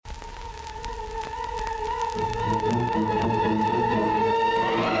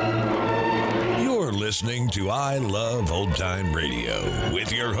listening to I Love Old Time Radio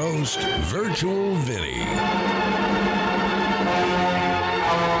with your host, Virtual Vinny.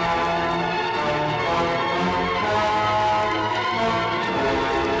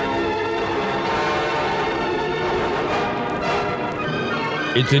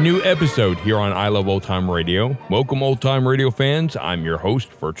 It's a new episode here on I Love Old Time Radio. Welcome, Old Time Radio fans. I'm your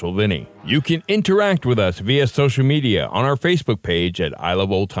host, Virtual Vinny. You can interact with us via social media on our Facebook page at I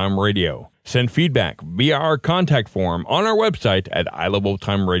Love Old Time Radio. Send feedback via our contact form on our website at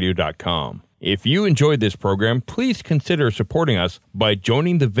iloveoldtimeradio.com. If you enjoyed this program, please consider supporting us by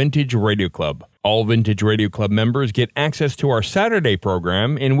joining the Vintage Radio Club. All Vintage Radio Club members get access to our Saturday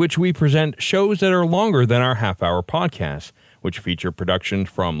program, in which we present shows that are longer than our half-hour podcasts, which feature productions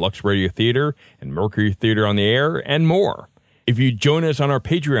from Lux Radio Theater and Mercury Theater on the Air, and more. If you join us on our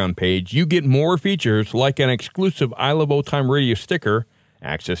Patreon page, you get more features like an exclusive I Love Old Time Radio sticker,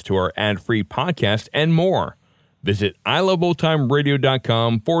 access to our ad-free podcast, and more. Visit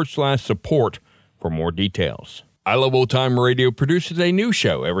iloveoldtimeradio.com/support for more details. I Love Old Time Radio produces a new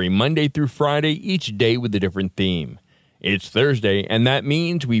show every Monday through Friday, each day with a different theme. It's Thursday, and that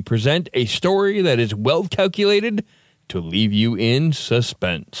means we present a story that is well calculated to leave you in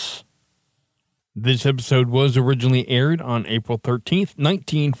suspense. This episode was originally aired on April 13th,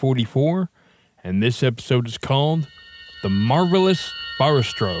 1944, and this episode is called The Marvelous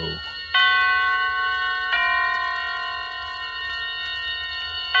Barastro.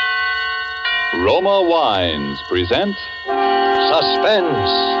 Roma Wines present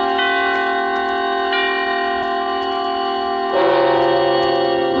Suspense.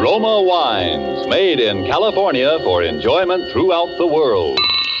 Roma Wines, made in California for enjoyment throughout the world.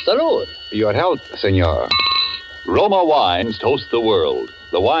 Salud. Your health, senor. Roma Wines toast the world.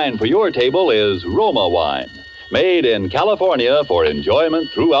 The wine for your table is Roma Wine, made in California for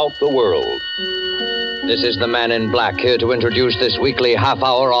enjoyment throughout the world. This is the man in black here to introduce this weekly half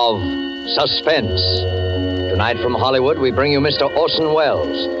hour of Suspense. Tonight from Hollywood, we bring you Mr. Orson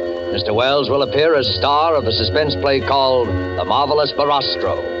Welles. Mr. Welles will appear as star of a suspense play called The Marvelous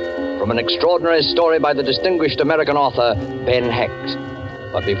Barastro, from an extraordinary story by the distinguished American author, Ben Hecht.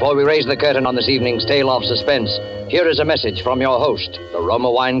 But before we raise the curtain on this evening's tale of suspense, here is a message from your host, the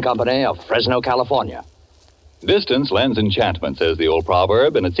Roma Wine Company of Fresno, California. Distance lends enchantment, says the old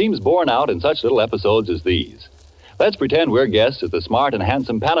proverb, and it seems borne out in such little episodes as these. Let's pretend we're guests at the smart and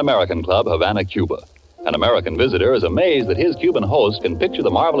handsome Pan American Club, Havana, Cuba. An American visitor is amazed that his Cuban host can picture the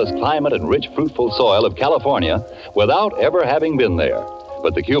marvelous climate and rich, fruitful soil of California without ever having been there.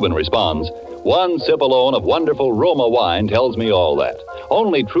 But the Cuban responds, "One sip alone of wonderful Roma wine tells me all that.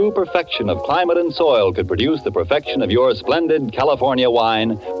 Only true perfection of climate and soil could produce the perfection of your splendid California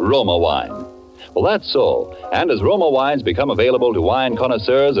wine, Roma wine." Well, that's so. And as Roma wines become available to wine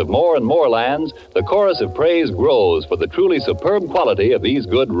connoisseurs of more and more lands, the chorus of praise grows for the truly superb quality of these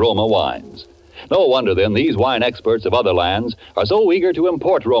good Roma wines. No wonder, then, these wine experts of other lands are so eager to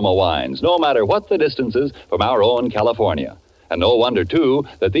import Roma wines, no matter what the distances from our own California. And no wonder, too,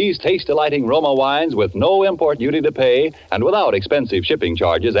 that these taste-delighting Roma wines, with no import duty to pay and without expensive shipping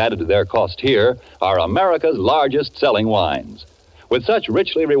charges added to their cost here, are America's largest-selling wines. With such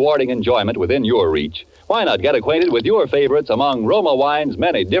richly rewarding enjoyment within your reach, why not get acquainted with your favorites among Roma Wine's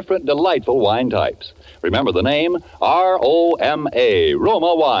many different delightful wine types? Remember the name, R-O-M-A,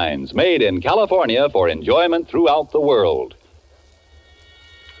 Roma Wines, made in California for enjoyment throughout the world.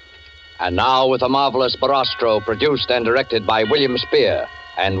 And now with The Marvelous Barastro, produced and directed by William Spear,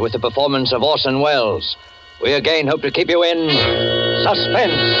 and with the performance of Orson Welles, we again hope to keep you in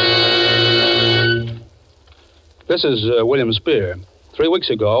suspense. This is William Spear. 3 weeks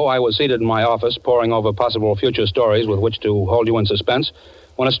ago, I was seated in my office poring over possible future stories with which to hold you in suspense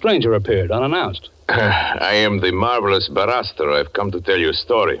when a stranger appeared unannounced. I am the Marvelous Barastro. I've come to tell you a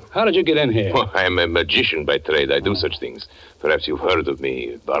story. How did you get in here? Well, I am a magician by trade. I do such things. Perhaps you've heard of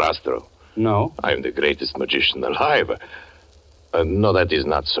me, Barastro. No. I am the greatest magician alive. No, that is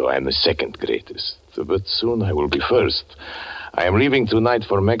not so. I am the second greatest. But soon I will be first. I am leaving tonight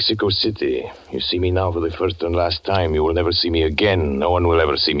for Mexico City. You see me now for the first and last time. You will never see me again. No one will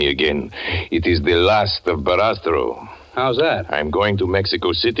ever see me again. It is the last of Barastro. How's that? I'm going to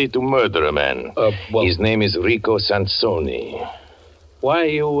Mexico City to murder a man. His name is Rico Sansoni. Why are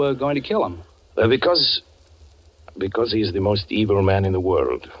you going to kill him? Because he is the most evil man in the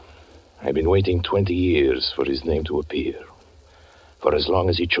world. I've been waiting 20 years for his name to appear. For as long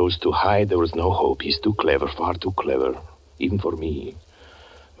as he chose to hide, there was no hope. He's too clever, far too clever, even for me.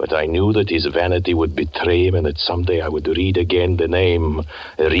 But I knew that his vanity would betray him and that someday I would read again the name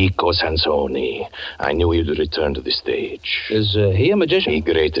Enrico Sansoni. I knew he would return to the stage. Is he a magician? The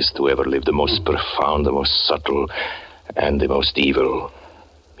greatest to ever live, the most profound, the most subtle, and the most evil.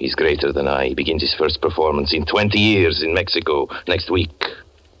 He's greater than I. He begins his first performance in 20 years in Mexico next week.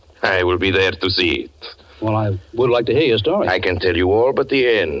 I will be there to see it. Well, I would like to hear your story. I can tell you all but the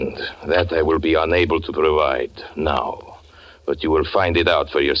end. That I will be unable to provide now. But you will find it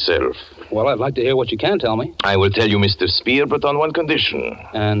out for yourself. Well, I'd like to hear what you can tell me. I will tell you, Mr. Spear, but on one condition.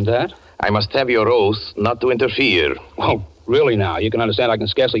 And that? I must have your oath not to interfere. Oh, really now? You can understand I can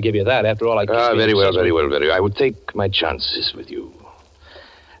scarcely give you that. After all, I... Very well. I would take my chances with you.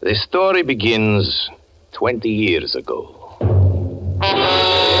 The story begins 20 years ago.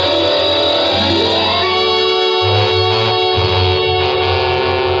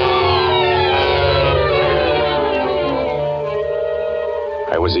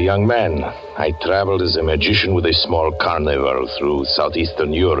 I was a young man. I traveled as a magician with a small carnival through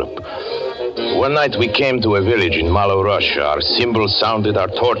southeastern Europe. One night we came to a village in Malo, Russia. Our cymbals sounded, our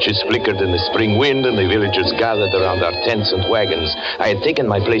torches flickered in the spring wind, and the villagers gathered around our tents and wagons. I had taken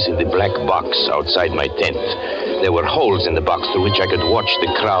my place in the black box outside my tent. There were holes in the box through which I could watch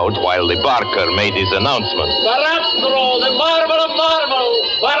the crowd while the barker made his announcement. Barastro, the marvel of marvel!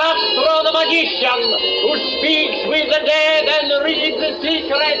 Barastro, the magician, who speaks with the dead and reads the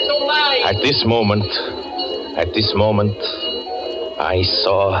secrets of life! At this moment, I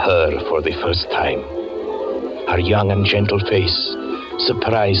saw her for the first time. Her young and gentle face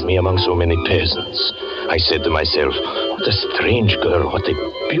surprised me among so many peasants. I said to myself, what a strange girl, what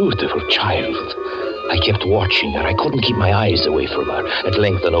a beautiful child. I kept watching her. I couldn't keep my eyes away from her. At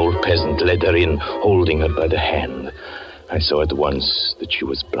length, an old peasant led her in, holding her by the hand. I saw at once that she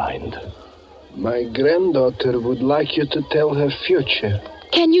was blind. My granddaughter would like you to tell her future.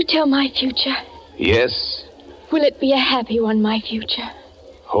 Can you tell my future? Yes. Will it be a happy one, my future?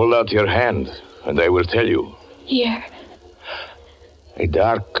 Hold out your hand, and I will tell you. Here. A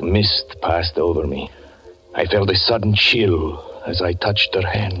dark mist passed over me. I felt a sudden chill as I touched her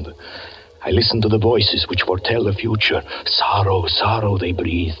hand. I listened to the voices which foretell the future. Sorrow, sorrow, they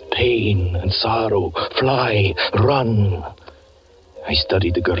breathe. Pain and sorrow. Fly, run. I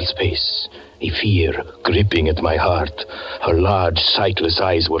studied the girl's face, a fear gripping at my heart. Her large, sightless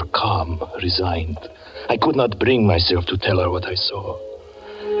eyes were calm, resigned. I could not bring myself to tell her what I saw.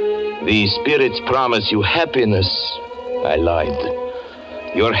 The spirits promise you happiness. I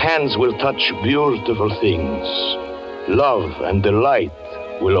lied. Your hands will touch beautiful things. Love and delight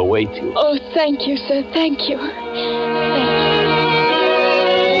will await you. Oh, thank you, sir. Thank you.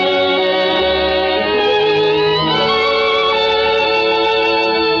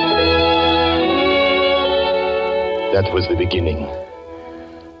 That was the beginning.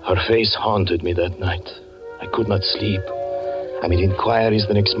 Her face haunted me that night. I could not sleep. I made inquiries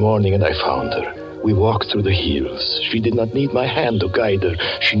the next morning and I found her. We walked through the hills. She did not need my hand to guide her.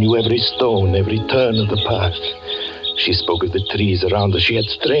 She knew every stone, every turn of the path. She spoke of the trees around us. She had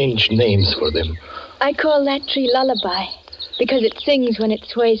strange names for them. I call that tree Lullaby, because it sings when it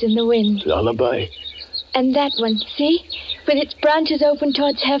sways in the wind. Lullaby? And that one, see? With its branches open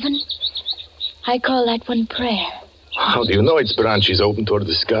towards heaven. I call that one Prayer. How do you know its branches open toward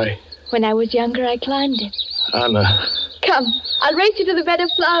the sky? When I was younger, I climbed it. Anna. Come, I'll race you to the bed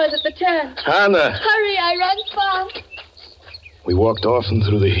of flowers at the turn. Anna! Hurry, I run fast. We walked often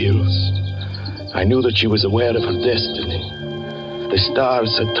through the hills. I knew that she was aware of her destiny. The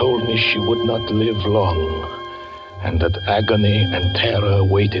stars had told me she would not live long, and that agony and terror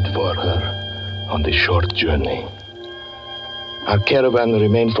waited for her on the short journey. Our caravan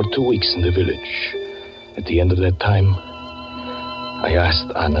remained for 2 weeks in the village. At the end of that time, I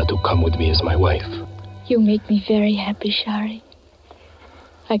asked Anna to come with me as my wife. You make me very happy, Shari.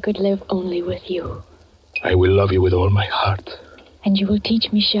 I could live only with you. I will love you with all my heart. And you will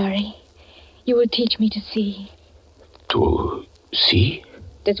teach me, Shari. You will teach me to see. To see?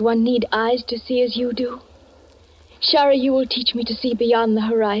 Does one need eyes to see as you do? Shari, you will teach me to see beyond the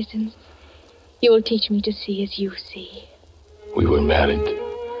horizons. You will teach me to see as you see. We were married.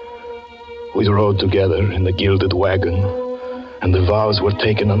 We rode together in the gilded wagon, and the vows were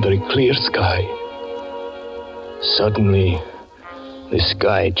taken under a clear sky. Suddenly, the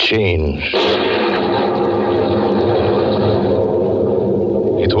sky changed.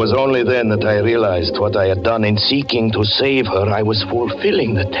 It was only then that I realized what I had done in seeking to save her. I was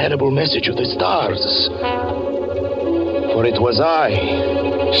fulfilling the terrible message of the stars. For it was I,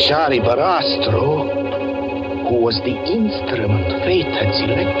 Shari Barastro, who was the instrument fate had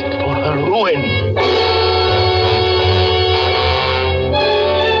selected for her ruin.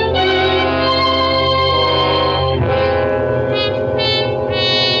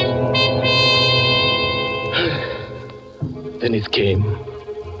 then it came.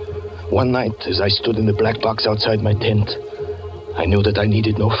 One night, as I stood in the black box outside my tent, I knew that I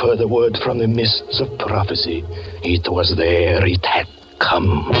needed no further word from the mists of prophecy. It was there. It had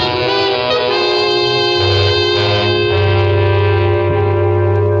come.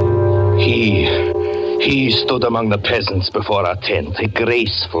 He stood among the peasants before our tent, a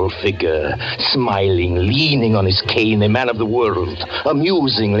graceful figure, smiling, leaning on his cane, a man of the world,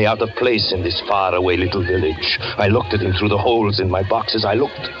 amusingly out of place in this faraway little village. I looked at him through the holes in my box. As I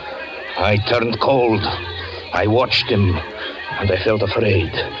looked, I turned cold. I watched him, and I felt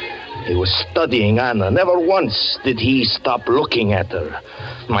afraid. He was studying Anna. Never once did he stop looking at her.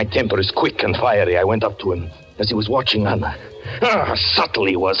 My temper is quick and fiery. I went up to him as he was watching Anna. How subtle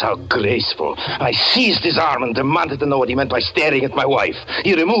he was, how graceful. I seized his arm and demanded to know what he meant by staring at my wife.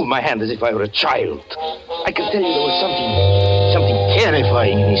 He removed my hand as if I were a child. I can tell you there was something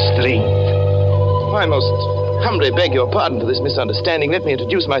terrifying in his strength. I most humbly beg your pardon for this misunderstanding. Let me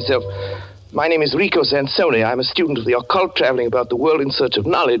introduce myself. My name is Rico Sansoni. I'm a student of the occult traveling about the world in search of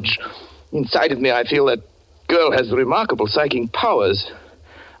knowledge. Inside of me, I feel that girl has remarkable psychic powers.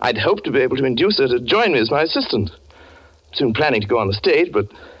 I'd hoped to be able to induce her to join me as my assistant. Soon planning to go on the stage, but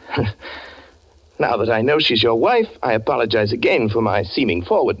now that I know she's your wife, I apologize again for my seeming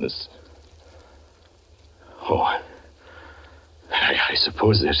forwardness. Oh, I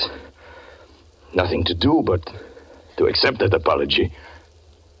suppose there's nothing to do but to accept that apology.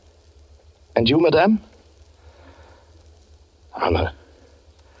 And you, madame? Anna,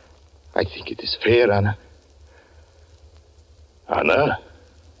 I think it is fair, Anna. Anna?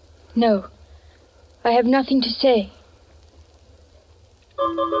 No, I have nothing to say.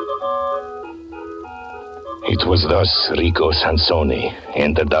 It was thus Rico Sansoni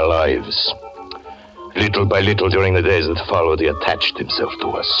entered our lives. Little by little during the days that followed, he attached himself to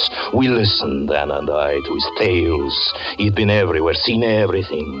us. We listened, Anna and I, to his tales. He'd been everywhere, seen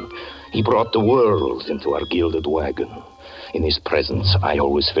everything. He brought the world into our gilded wagon. In his presence, I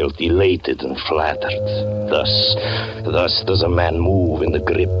always felt elated and flattered. Thus does a man move in the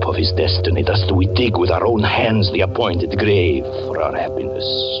grip of his destiny. Thus do we dig with our own hands the appointed grave for our happiness.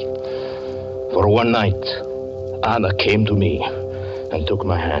 For one night, Anna came to me and took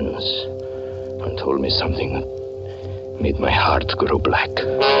my hands and told me something that made my heart grow black.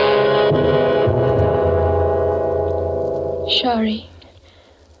 Shari,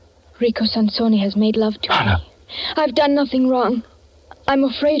 Rico Sansoni has made love to me. I've done nothing wrong. I'm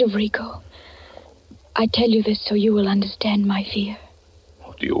afraid of Rico. I tell you this so you will understand my fear.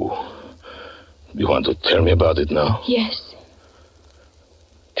 Do you want to tell me about it now? Yes.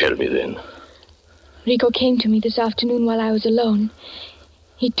 Tell me then. Rico came to me this afternoon while I was alone.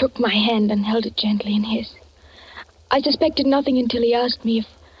 He took my hand and held it gently in his. I suspected nothing until he asked me if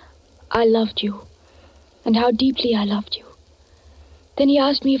I loved you and how deeply I loved you. Then he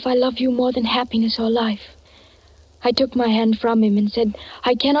asked me if I love you more than happiness or life. I took my hand from him and said,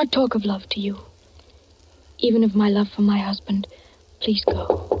 I cannot talk of love to you. Even of my love for my husband. Please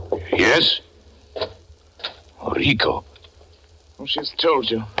go. Yes? Oh, Rico. Oh, she's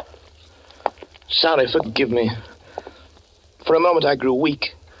told you. Sorry, forgive me. For a moment I grew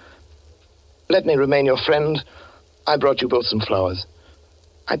weak. Let me remain your friend. I brought you both some flowers.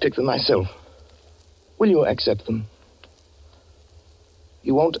 I picked them myself. Will you accept them?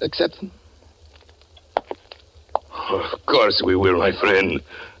 You won't accept them? Of course we will, my friend.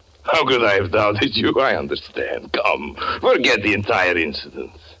 How could I have doubted you? I understand. Come, forget the entire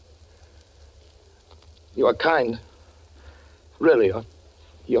incident. You are kind. Really,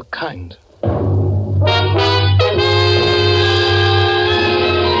 you're kind.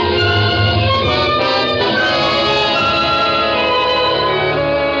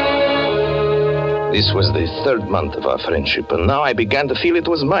 This was the third month of our friendship, and now I began to feel it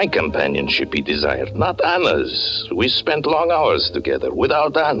was my companionship he desired, not Anna's. We spent long hours together.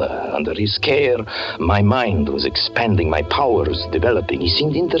 Without Anna, under his care, my mind was expanding, my powers developing. He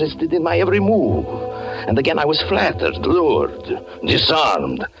seemed interested in my every move. And again I was flattered, lured,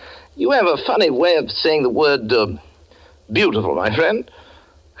 disarmed. You have a funny way of saying the word, beautiful, my friend.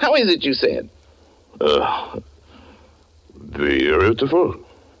 How is it you say it? Beautiful.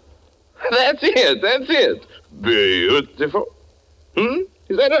 That's it. Beautiful.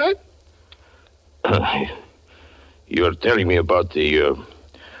 Is that right? You're telling me about the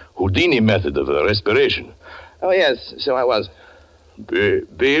Houdini method of respiration. Oh, yes, so I was.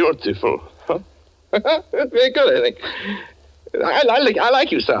 Beautiful. Huh? Very good, I think. I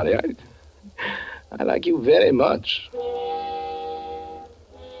like you, Sonny. I like you very much.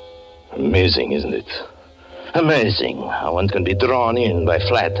 Amazing, isn't it? Amazing how one can be drawn in by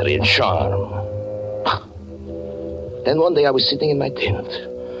flattery and charm. Then one day I was sitting in my tent.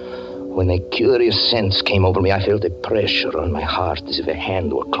 When a curious sense came over me, I felt a pressure on my heart as if a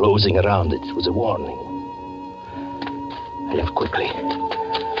hand were closing around it. It was a warning. I left quickly.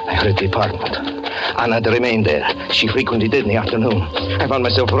 I hurried to the apartment. Anna had remained there. She frequently did in the afternoon. I found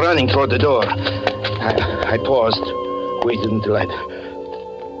myself running toward the door. I paused, waited until I'd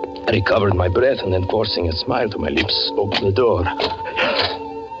recovered my breath, and then forcing a smile to my lips, opened the door.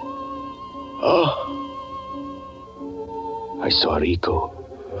 Oh. I saw Rico.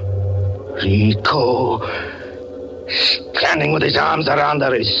 Rico, standing with his arms around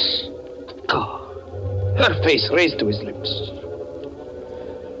her, her face raised to his lips.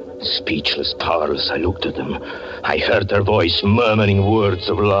 Speechless, powerless, I looked at him. I heard her voice murmuring words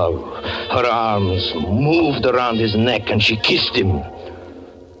of love. Her arms moved around his neck, and she kissed him.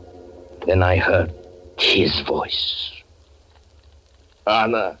 Then I heard his voice.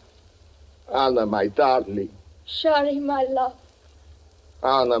 Anna, my darling. Shari, my love.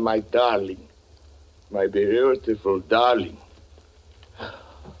 Anna, my darling. My beautiful darling.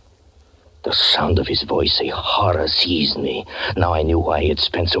 The sound of his voice, a horror seized me. Now I knew why he had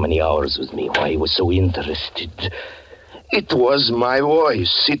spent so many hours with me, why he was so interested. It was my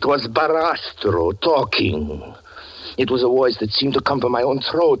voice. It was Barastro talking. It was a voice that seemed to come from my own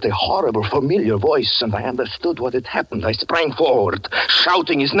throat, a horrible, familiar voice, and I understood what had happened. I sprang forward,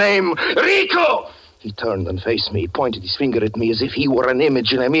 shouting his name, Rico! He turned and faced me, pointed his finger at me as if he were an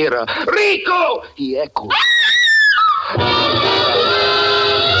image in a mirror. Rico! He echoed.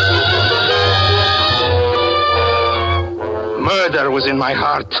 Murder was in my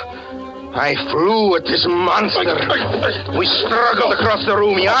heart. I flew at this monster. We struggled across the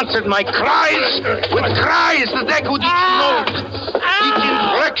room. He answered my cries with cries that echoed each note, each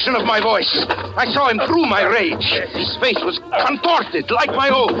inflection of my voice. I saw him through my rage. His face was contorted like my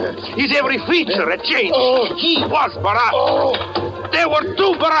own. His every feature had changed. He was Barastro. There were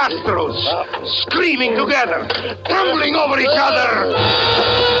two Barastros, screaming together, tumbling over each other.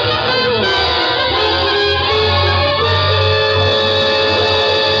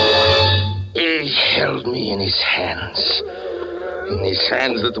 He held me in his hands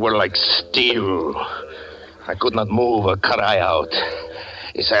that were like steel. I could not move or cry out.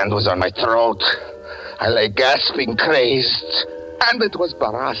 His hand was on my throat. I lay gasping, crazed. And it was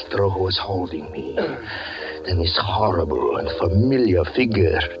Barastro who was holding me. Then this horrible and familiar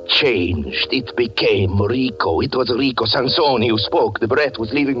figure changed. It became Rico. It was Rico Sansoni who spoke. The breath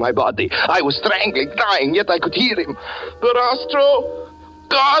was leaving my body. I was strangling, dying, yet I could hear him. Barastro!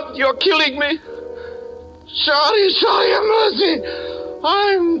 God, you're killing me. Shari, have mercy.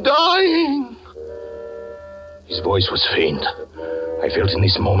 I'm dying. His voice was faint. I felt in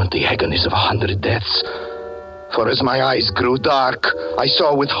this moment the agonies of 100 deaths. For as my eyes grew dark, I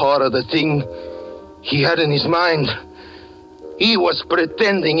saw with horror the thing he had in his mind. He was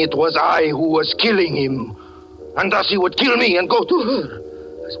pretending it was I who was killing him. And thus he would kill me and go to her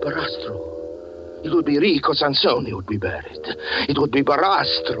as Barastro. It would be Rico Sansoni who would be buried. It would be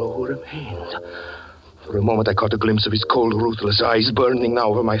Barastro who remained. For a moment I caught a glimpse of his cold, ruthless eyes burning now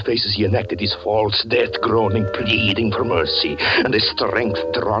over my face as he enacted his false death, groaning, pleading for mercy. And the strength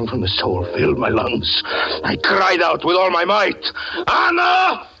drawn from the soul filled my lungs. I cried out with all my might,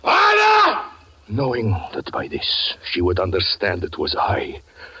 Anna! Anna! Knowing that by this she would understand it was I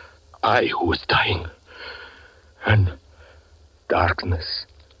who was dying. And darkness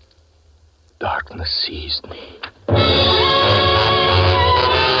seized me.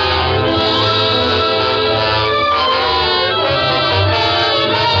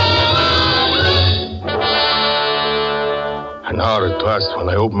 An hour had passed when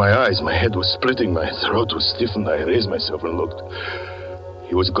I opened my eyes. My head was splitting, my throat was stiffened. I raised myself and looked.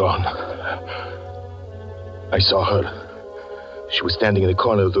 He was gone. I saw her. She was standing in the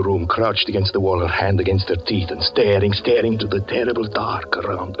corner of the room, crouched against the wall, her hand against her teeth, and staring into the terrible dark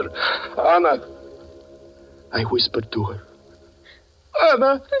around her. Anna! I whispered to her.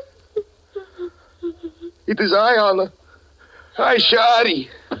 Anna! It is I, Anna. I, Shari.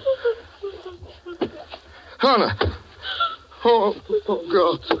 Anna! Oh,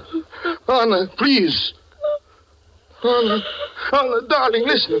 God. Anna, please. Anna, darling,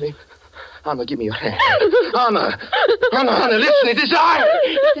 listen to me. Anna, give me your hand. Anna, listen, it is I.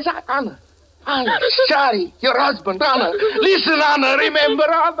 It is I, Anna. Anna, Shari, your husband, Anna. Listen, Anna,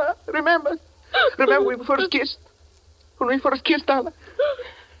 remember, Anna. Remember when we first kissed? When we first kissed, Anna?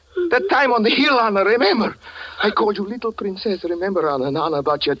 That time on the hill, Anna, remember? I called you little princess, remember, Anna? And Anna,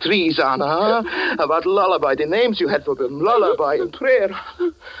 about your trees, Anna, huh? About lullaby, the names you had for them, lullaby and prayer.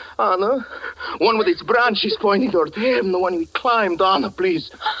 Anna, one with its branches pointing toward heaven, the one we climbed. Anna, please.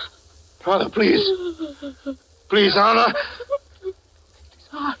 Anna, please. Please, Anna.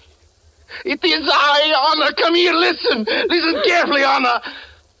 It is I, Anna. Come here, listen. Listen carefully, Anna.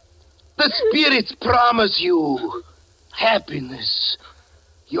 The spirits promise you happiness.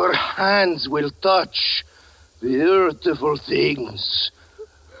 Your hands will touch beautiful things.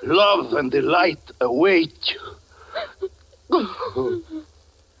 Love and delight await you. Oh,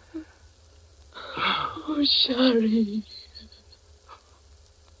 Shari.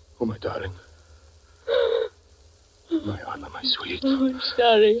 Oh, my darling. My Anna, my sweet. Oh,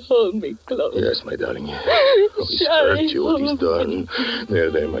 Shari, hold me close. Yes, my darling. Oh, he's hurt you, what he's done.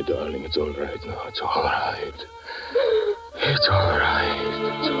 There, my darling. It's all right now. It's all right. It's all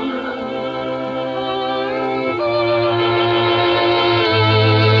right. It's all right.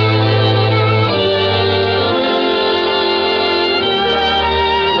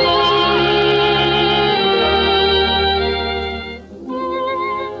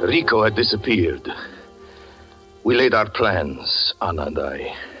 Rico had disappeared. We laid our plans, Anna and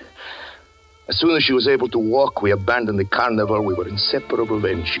I. As soon as she was able to walk, we abandoned the carnival. We were inseparable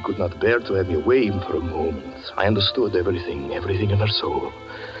then. She could not bear to have me away even for a moment. I understood everything in her soul.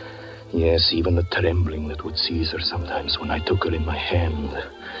 Yes, even the trembling that would seize her sometimes when I took her in my hand.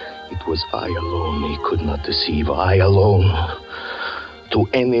 It was I alone he could not deceive, I alone. To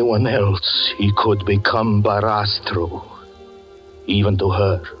anyone else, he could become Barastro. Even to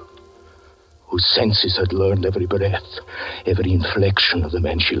her, whose senses had learned every breath, every inflection of the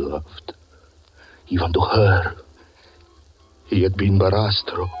man she loved. Even to her, he had been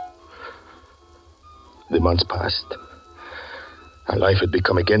Barastro. The months passed. Our life had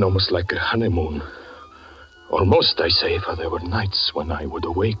become again almost like a honeymoon. Almost, I say, for there were nights when I would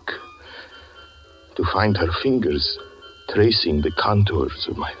awake to find her fingers tracing the contours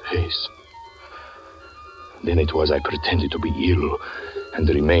of my face. Then it was I pretended to be ill and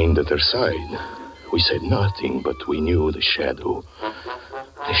remained at her side. We said nothing, but we knew the shadow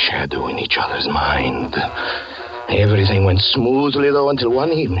in each other's mind. Everything went smoothly, though, until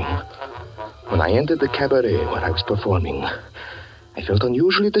one evening. When I entered the cabaret where I was performing, I felt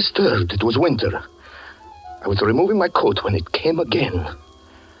unusually disturbed. It was winter. I was removing my coat when it came again,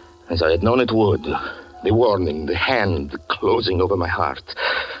 as I had known it would. The warning, the hand closing over my heart.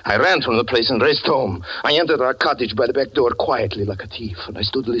 I ran from the place and raced home. I entered our cottage by the back door quietly like a thief, and I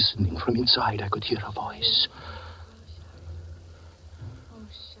stood listening. From inside, I could hear a voice. Oh,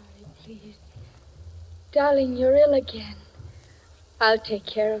 Shari, please. Darling, you're ill again. I'll take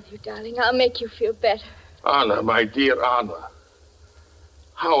care of you, darling. I'll make you feel better. Anna, my dear Anna.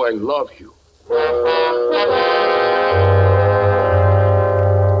 How I love you.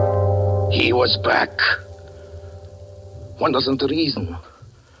 He was back. One doesn't reason.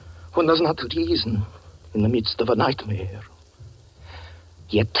 One does not reason in the midst of a nightmare.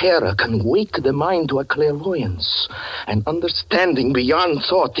 Yet terror can wake the mind to a clairvoyance, an understanding beyond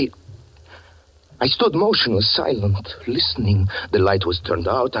thought. I stood motionless, silent, listening. The light was turned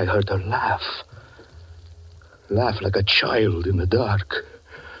out. I heard her laugh. Laugh like a child in the dark.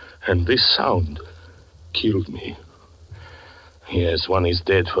 And this sound killed me. Yes, one is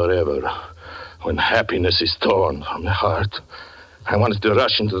dead forever when happiness is torn from the heart. I wanted to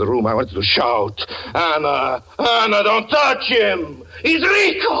rush into the room. I wanted to shout, Anna, Anna, don't touch him. He's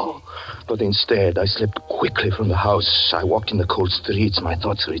Rico. But instead, I slipped quickly from the house. I walked in the cold streets. My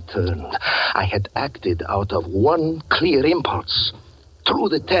thoughts returned. I had acted out of one clear impulse. Through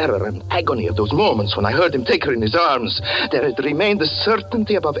the terror and agony of those moments when I heard him take her in his arms, there had remained the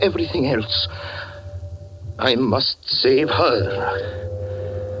certainty above everything else. I must save her.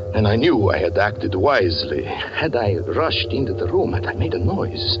 And I knew I had acted wisely. Had I rushed into the room, had I made a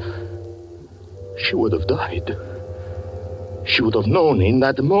noise, she would have died. She would have known in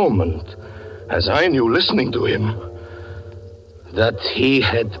that moment, as I knew listening to him, that he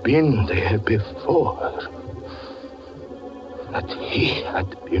had been there before. That he had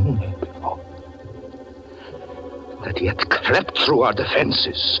been there before. That he had crept through our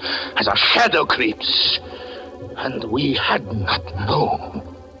defenses as a shadow creeps, and we had not known.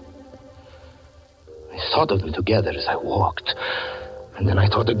 I thought of them together as I walked, and then I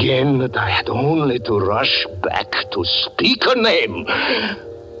thought again that I had only to rush back to speak her name.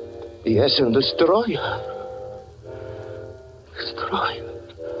 Yes, and destroy her. Destroy her.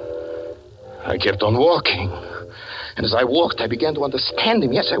 I kept on walking. And as I walked, I began to understand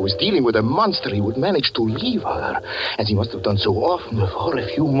him. Yes, I was dealing with a monster. He would manage to leave her, as he must have done so often before, a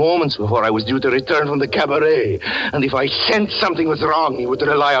few moments before I was due to return from the cabaret. And if I sensed something was wrong, he would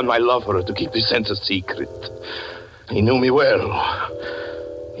rely on my love for her to keep the sense a secret. He knew me well.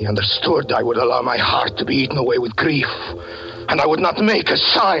 He understood I would allow my heart to be eaten away with grief. And I would not make a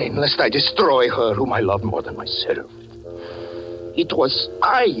sign lest I destroy her whom I love more than myself. It was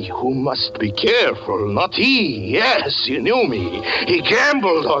I who must be careful, not he. Yes, he knew me. He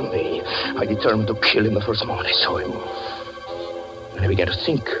gambled on me. I determined to kill him the first moment I saw him. And I began to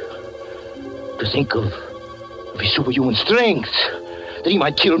think of his superhuman strength, that he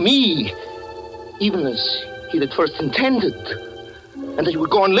might kill me, even as he had first intended, and that he would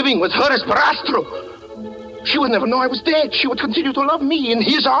go on living with her as Barastro. She would never know I was dead. She would continue to love me in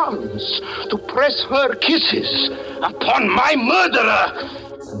his arms, to press her kisses upon my murderer.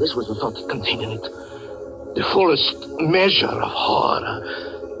 And this was the thought that contained in it the fullest measure of horror.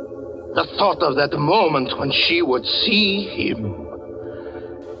 The thought of that moment when she would see him,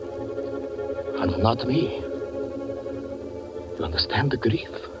 and not me. You understand the grief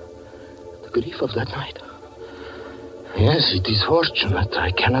of that night? Yes, it is fortunate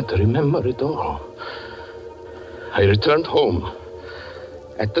I cannot remember it all. I returned home.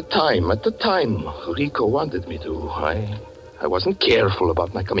 At the time, Rico wanted me to. I wasn't careful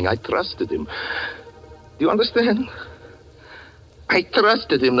about my coming. I trusted him. Do you understand? I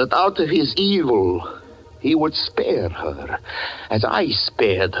trusted him that out of his evil, he would spare her, as I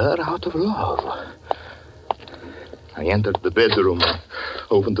spared her out of love. I entered the bedroom,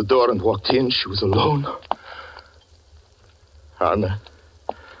 opened the door and walked in. She was alone. Anna,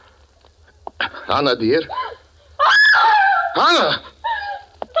 dear. Anna,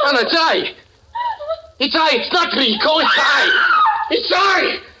 it's I. It's I. It's not Rico. It's I. It's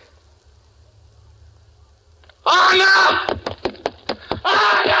I. Anna!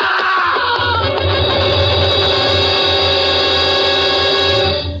 Anna!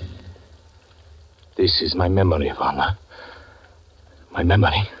 This is my memory of Anna. My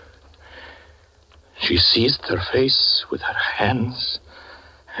memory. She seized her face with her hands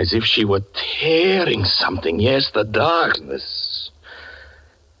as if she were tearing something. Yes, the darkness.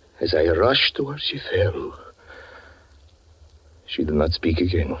 As I rushed to her, she fell. She did not speak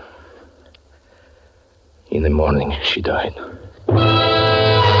again. In the morning, she died.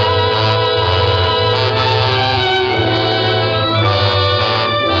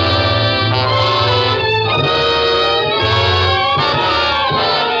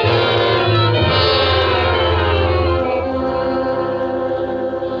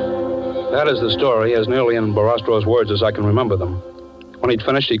 That is the story, as nearly in Barastro's words as I can remember them. When he'd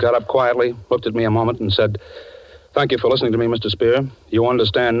finished, he got up quietly, looked at me a moment, and said, "Thank you for listening to me, Mr. Spear. You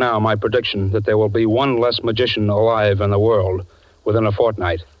understand now my prediction that there will be one less magician alive in the world within a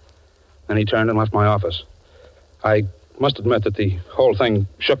fortnight." Then he turned and left my office. I must admit that the whole thing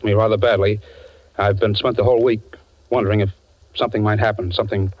shook me rather badly. I've spent the whole week wondering if something might happen,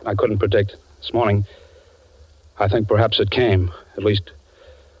 something I couldn't predict. This morning, I think perhaps it came, at least.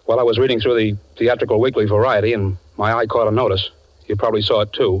 While I was reading through the theatrical weekly Variety, and my eye caught a notice, you probably saw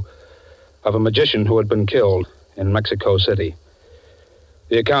it too, of a magician who had been killed in Mexico City.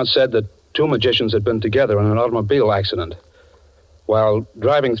 The account said that two magicians had been together in an automobile accident. While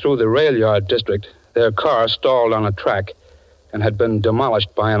driving through the rail yard district, their car stalled on a track and had been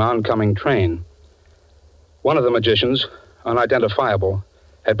demolished by an oncoming train. One of the magicians, unidentifiable,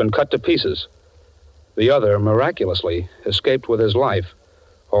 had been cut to pieces. The other, miraculously, escaped with his life,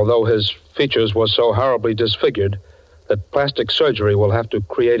 although his features were so horribly disfigured that plastic surgery will have to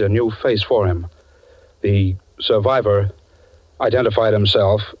create a new face for him. The survivor identified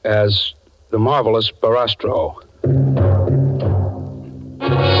himself as the marvelous Barastro.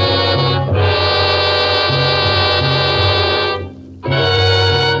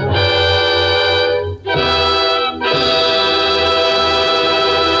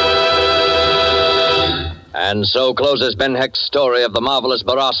 And so closes Ben Hecht's story of the marvelous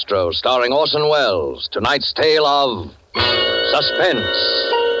Barastro, starring Orson Welles. Tonight's tale of Suspense.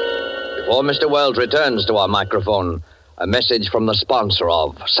 Before Mr. Welles returns to our microphone, a message from the sponsor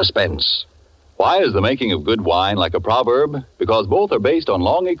of Suspense. Why is the making of good wine like a proverb? Because both are based on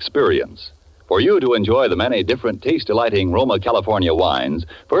long experience. For you to enjoy the many different taste-delighting Roma California wines,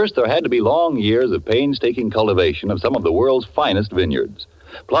 first there had to be long years of painstaking cultivation of some of the world's finest vineyards.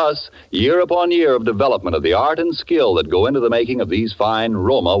 Plus, year upon year of development of the art and skill that go into the making of these fine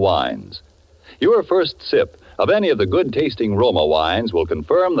Roma wines. Your first sip of any of the good-tasting Roma wines will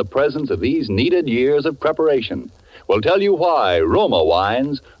confirm the presence of these needed years of preparation. Will tell you why Roma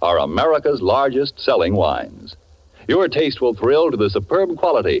wines are America's largest selling wines. Your taste will thrill to the superb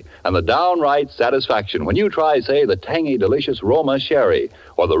quality and the downright satisfaction when you try, say, the tangy, delicious Roma Sherry,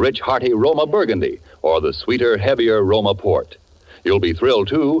 or the rich, hearty Roma Burgundy, or the sweeter, heavier Roma Port. You'll be thrilled,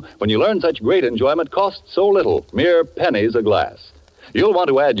 too, when you learn such great enjoyment costs so little, mere pennies a glass. You'll want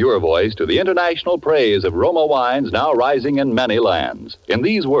to add your voice to the international praise of Roma wines now rising in many lands. In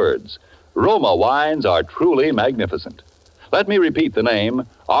these words, Roma wines are truly magnificent. Let me repeat the name,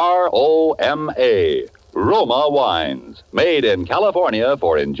 R-O-M-A, Roma wines, made in California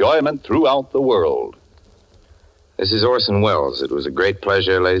for enjoyment throughout the world. This is Orson Welles. It was a great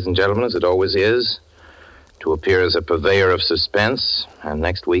pleasure, ladies and gentlemen, as it always is, to appear as a purveyor of suspense. And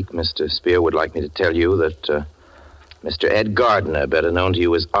next week, Mr. Spear would like me to tell you that Mr. Ed Gardner, better known to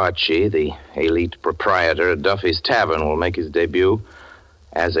you as Archie, the elite proprietor at Duffy's Tavern, will make his debut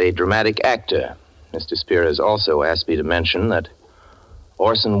as a dramatic actor. Mr. Spear has also asked me to mention that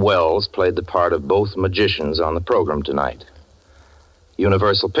Orson Welles played the part of both magicians on the program tonight.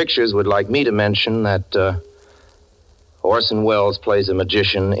 Universal Pictures would like me to mention that Orson Welles plays a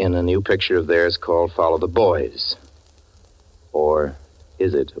magician in a new picture of theirs called Follow the Boys. Or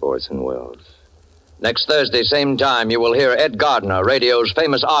is it Orson Welles? Next Thursday, same time, you will hear Ed Gardner, radio's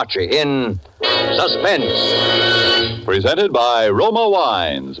famous Archie, in Suspense. Presented by Roma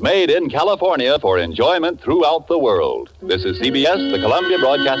Wines, made in California for enjoyment throughout the world. This is CBS, the Columbia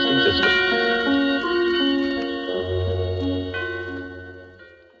Broadcasting System.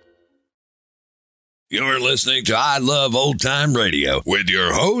 You're listening to I Love Old Time Radio with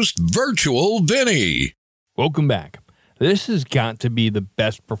your host, Virtual Vinny. Welcome back. This has got to be the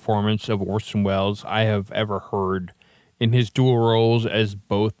best performance of Orson Welles I have ever heard in his dual roles as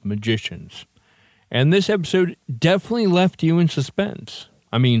both magicians. And this episode definitely left you in suspense.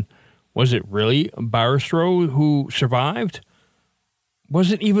 I mean, was it really Barastro who survived?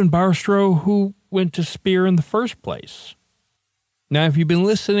 Was it even Barastro who went to Spear in the first place? Now, if you've been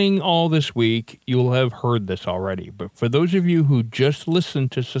listening all this week, you'll have heard this already. But for those of you who just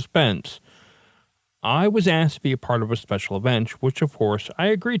listened to Suspense, I was asked to be a part of a special event, which, of course, I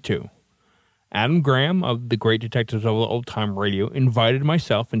agreed to. Adam Graham of the Great Detectives of Old Time Radio invited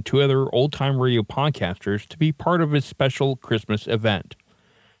myself and two other Old Time Radio podcasters to be part of his special Christmas event.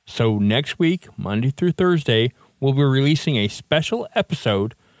 So next week, Monday through Thursday, we'll be releasing a special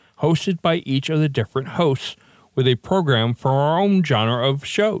episode hosted by each of the different hosts with a program for our own genre of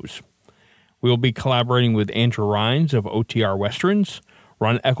shows. We will be collaborating with Andrew Rhines of OTR Westerns,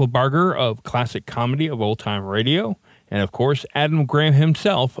 Ron Eckelbarger of Classic Comedy of Old Time Radio, and of course, Adam Graham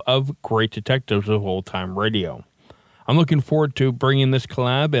himself of Great Detectives of Old Time Radio. I'm looking forward to bringing this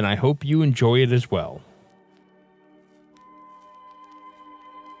collab, and I hope you enjoy it as well.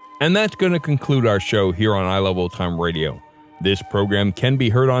 And that's going to conclude our show here on I Love Old Time Radio. This program can be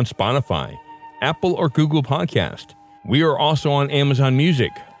heard on Spotify, Apple or Google Podcast. We are also on Amazon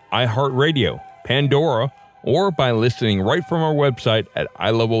Music, iHeartRadio, Pandora, or by listening right from our website at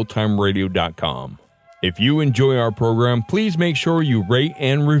iloveoldtimeradio.com. If you enjoy our program, please make sure you rate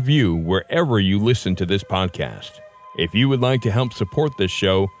and review wherever you listen to this podcast. If you would like to help support this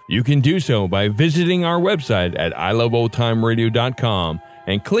show, you can do so by visiting our website at iloveoldtimeradio.com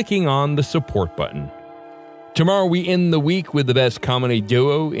and clicking on the support button. Tomorrow we end the week with the best comedy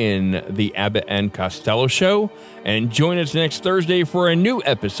duo in the Abbott and Costello Show, and join us next Thursday for a new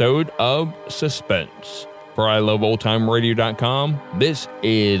episode of Suspense. For iloveoldtimeradio.com, this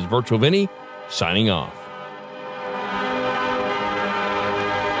is Virtual Vinny signing off.